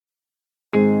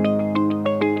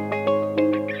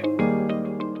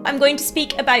I'm going to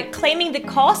speak about claiming the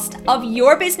cost of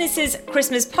your business's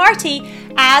Christmas party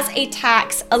as a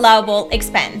tax allowable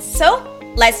expense.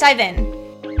 So let's dive in.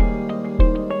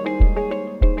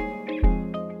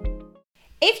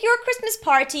 If your Christmas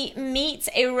party meets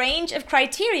a range of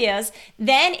criteria,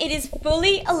 then it is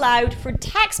fully allowed for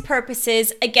tax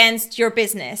purposes against your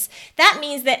business. That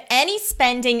means that any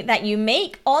spending that you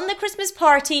make on the Christmas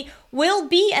party will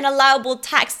be an allowable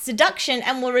tax deduction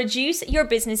and will reduce your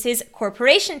business's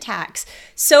corporation tax.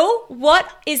 So,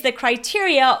 what is the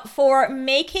criteria for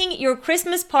making your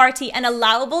Christmas party an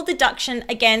allowable deduction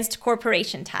against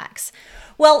corporation tax?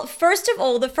 Well, first of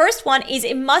all, the first one is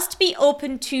it must be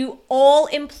open to all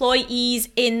employees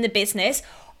in the business.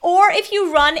 Or if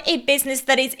you run a business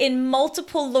that is in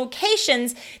multiple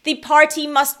locations, the party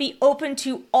must be open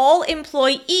to all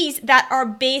employees that are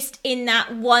based in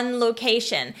that one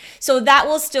location. So that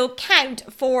will still count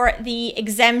for the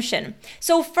exemption.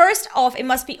 So first off, it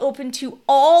must be open to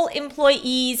all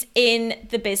employees in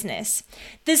the business.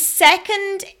 The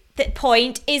second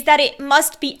point is that it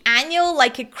must be annual,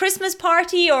 like a Christmas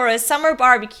party or a summer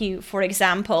barbecue, for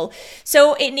example.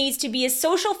 So it needs to be a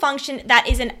social function that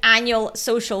is an annual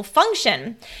social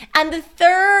function. And the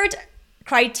third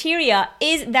criteria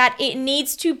is that it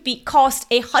needs to cost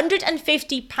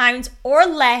 £150 or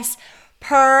less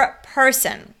per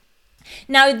person.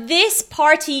 Now, this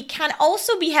party can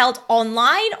also be held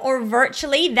online or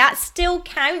virtually. That still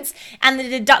counts and the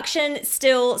deduction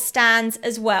still stands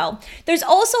as well. There's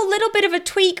also a little bit of a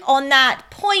tweak on that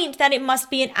point that it must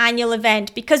be an annual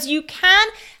event, because you can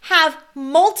have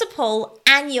multiple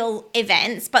annual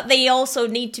events, but they also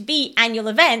need to be annual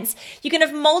events. You can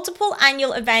have multiple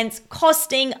annual events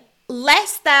costing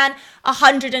less than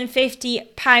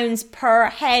 £150 per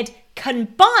head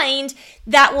combined.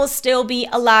 That will still be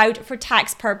allowed for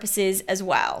tax purposes as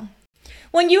well.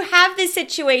 When you have this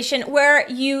situation where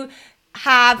you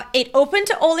have it open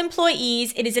to all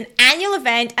employees, it is an annual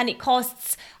event and it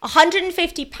costs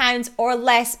 £150 or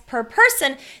less per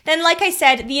person, then like I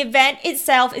said, the event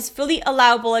itself is fully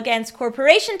allowable against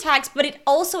corporation tax, but it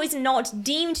also is not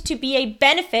deemed to be a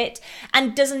benefit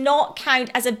and does not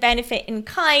count as a benefit in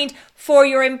kind for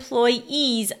your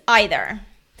employees either.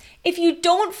 If you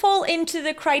don't fall into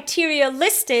the criteria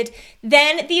listed,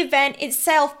 then the event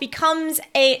itself becomes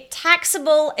a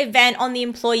taxable event on the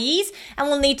employees and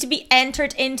will need to be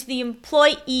entered into the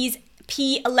employees'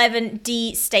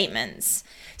 P11D statements.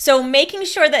 So making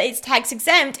sure that it's tax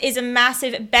exempt is a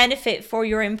massive benefit for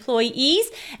your employees,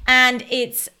 and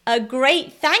it's a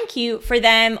great thank you for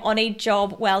them on a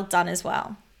job well done as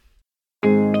well.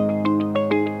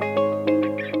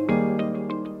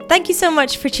 Thank you so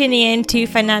much for tuning in to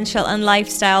Financial and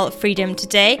Lifestyle Freedom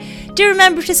today. Do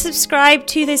remember to subscribe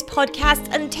to this podcast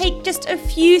and take just a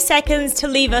few seconds to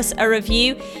leave us a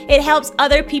review. It helps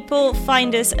other people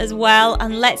find us as well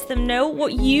and lets them know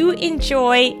what you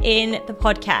enjoy in the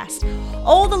podcast.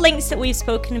 All the links that we've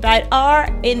spoken about are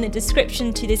in the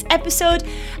description to this episode,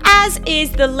 as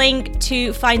is the link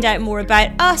to find out more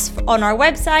about us on our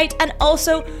website, and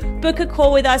also book a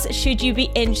call with us should you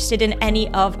be interested in any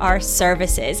of our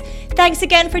services. Thanks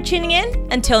again for tuning in.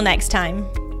 Until next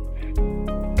time.